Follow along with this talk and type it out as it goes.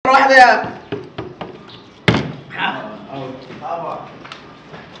Oh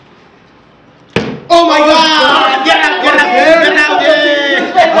my God! Get out!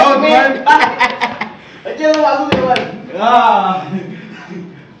 Out, man!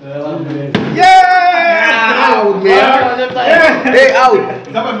 Yeah! Out, man! Hey, out!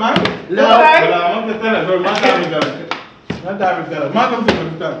 Dapat man? No. Wala, magtatala. So, matami ka. Matami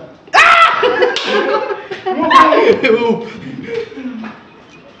ka.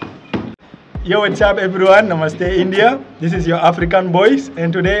 Yo, what's up everyone? Namaste India. This is your African boys,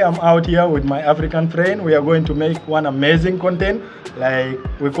 and today I'm out here with my African friend. We are going to make one amazing content, like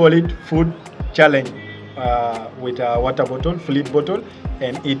we call it food challenge, with a water bottle, flip bottle,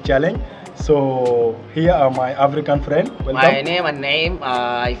 and eat challenge. So here are my African friend. Welcome. My name.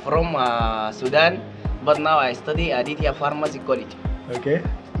 I'm from Sudan, but now I study at Aditya Pharmacy College. Okay.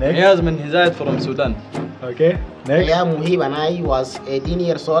 Next. Yasmin Hizayat from Sudan. Okay. Next. I am Muhib and I was 18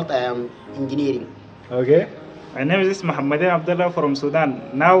 years old. I am engineering. Okay. My name is Muhammad Abdullah from Sudan.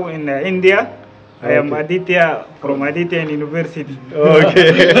 Now in India, I am Aditya from Aditya University.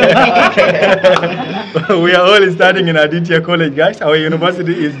 Okay. We are all studying in Aditya College, guys. Our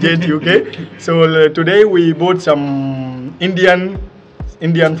university is JTUK. So today we bought some Indian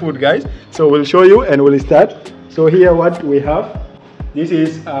food, guys. So we'll show you and we'll start. So here what we have. This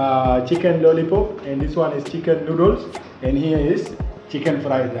is chicken lollipop, and this one is chicken noodles, and here is chicken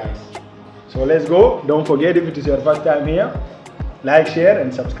fried rice. So let's go. Don't forget, if it is your first time here, like, share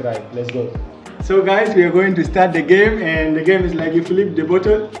and subscribe. Let's go. So guys, we are going to start the game, and the game is like you flip the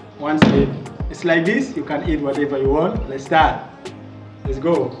bottle once it's like this, you can eat whatever you want. Let's start. Let's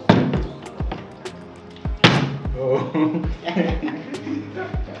go. Oh. No.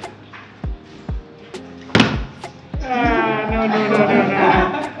 I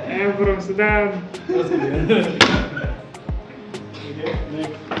am from Sudan. Okay,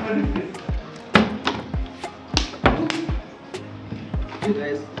 next.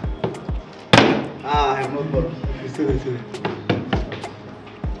 Guys. I have no ball.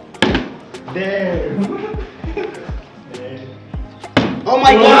 Damn. Oh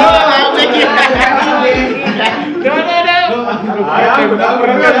my God! I'm making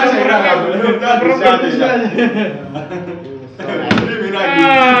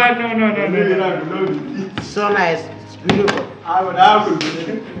No. So nice. It's beautiful. What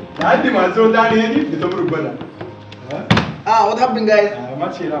happened, guys?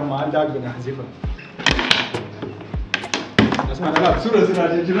 What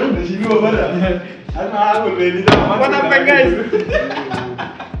happened, guys?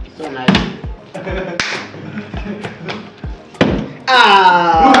 So nice.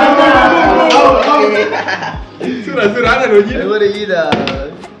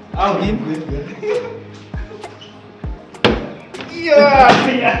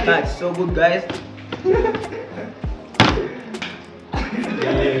 That's so good, guys.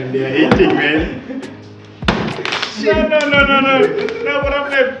 They are eating, man. No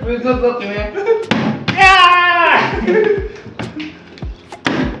problem. It's not okay, man.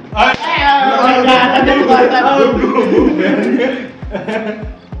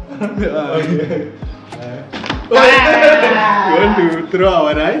 You want to throw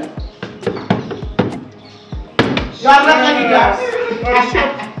our rice? You are not lucky, guys.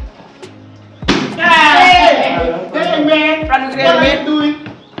 Hey, man. What are you doing?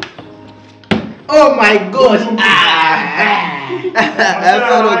 Oh my gosh. I'm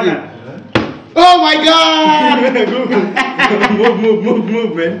so lucky. Oh my God.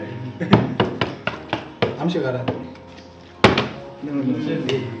 Move, man. I'm sure that. No.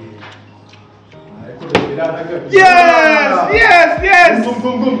 Yes.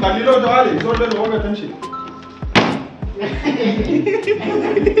 Boom. Kalilo jawali. Shoulder hoga tamshi.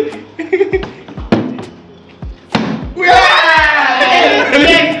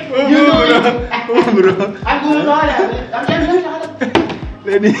 Bro.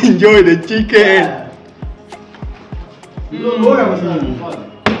 Let me enjoy the chicken. What happened?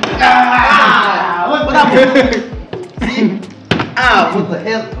 What the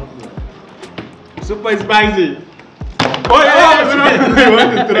hell? Super spicy. Oh, you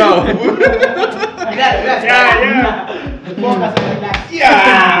want to throw?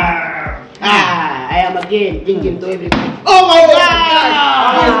 Yeah. I am again thinking to everything. Oh my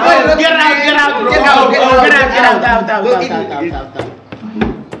God! Get out!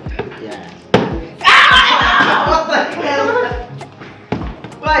 Yeah. What the hell?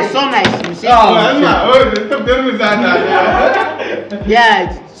 It's so nice. You see? Yeah,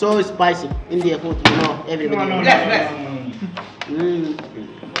 it's so spicy. India food, you know, everybody. No.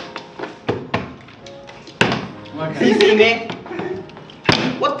 See, man.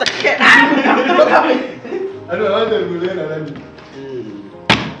 What the shit? Aduh, ada gulai lagi.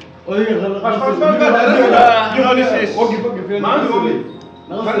 Oh iya, خلاص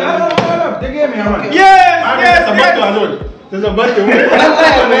ده جيم يا مان. Yes. Tazambato azul. Tazambato.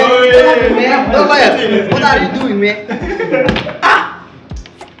 What are you doing, man?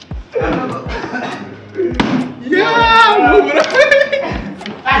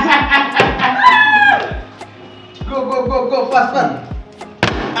 Go, fast.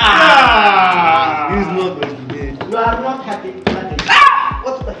 This is not going to be. You are not happy.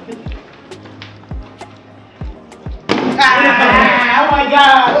 What the? Oh my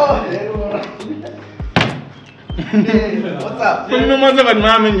God. What's up? Kung naman sa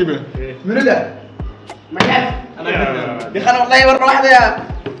mamin gibi. منو ده؟ Mayas. دي خلنا والله مرة واحدة يا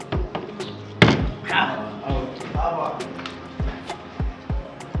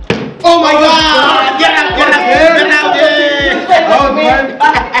Oh my God. Get out. Out, man.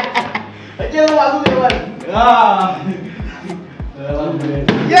 أجل ما أقول يا ولد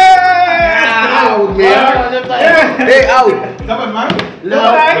Out, man. Hey out طبعا ما No.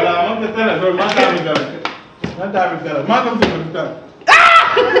 لا ما بتتلف ما تعمل كده ما تعمل كده ما تمسك البتاع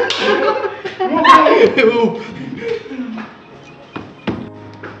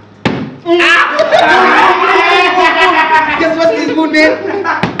Guess what's this moon, man?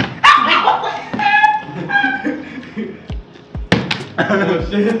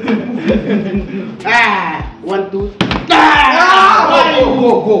 One, two.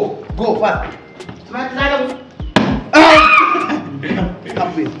 Go fast. Smack side.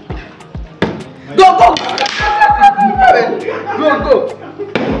 Stop it. Go.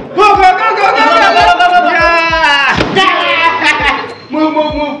 Move.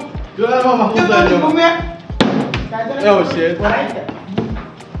 Move, man. Oh shit.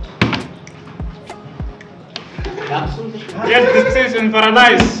 Yes, this is in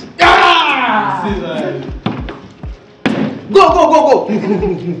paradise. Go.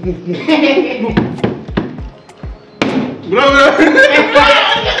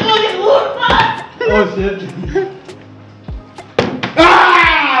 Oh shit.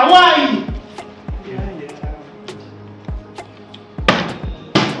 Why?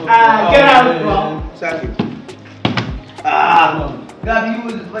 Get out, bro. Exactly. Gabi, you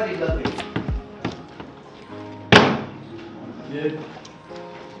was very lovely.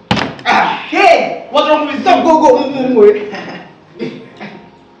 Hey! What's wrong with Stop, go. Move.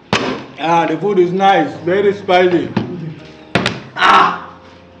 The food is nice, very spicy.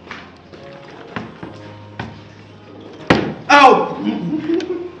 Out!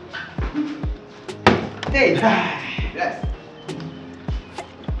 Hey! Yes.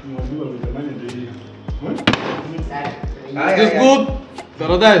 It's good.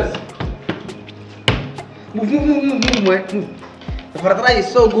 Paradise. Move, man. The paratrai is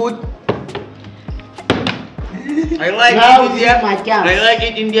so good. I like Now it, India. this is my chance. I like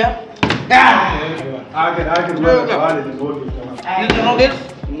it, India. آكل This is noodles?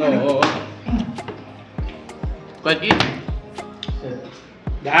 No. Quite eat.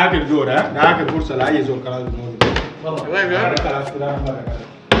 ده آكل زور ها ده آكل فرصة لأي زور خلاص خلاص كده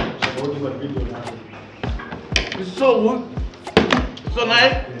This is so good. So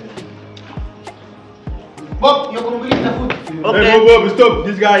nice. Bob, you're completing the food. Okay. Hey, Bob, stop.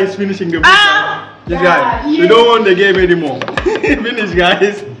 This guy is finishing the food. This guy. We don't want the game anymore. Finish,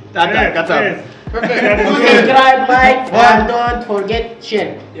 guys. Tata, cut up. Subscribe, like, and don't forget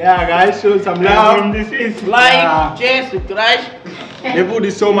share. Yeah, guys, show some From love. this is Like, share, subscribe. The food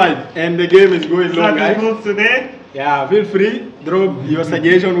is so much, and the game is going long, guys. food today. Yeah, feel free. Drop your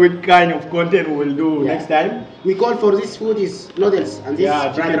suggestion which kind of content we'll do Yeah. next time. We call for this food is noodles and this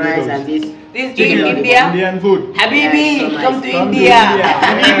Yeah, fried chicken rice noodles. and this. This is India. Indian food. Habibi, Yeah, so nice. come to Come to India. India.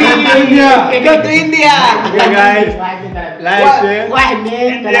 Habibi, come to India. Okay, guys. Like, share. واحد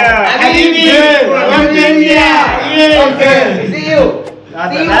اثنين India. ثلاثة. Habibi, Yeah. come to India. Yeah. Okay, see you.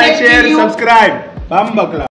 That's See a you like, next share, video. subscribe. Bamba Club.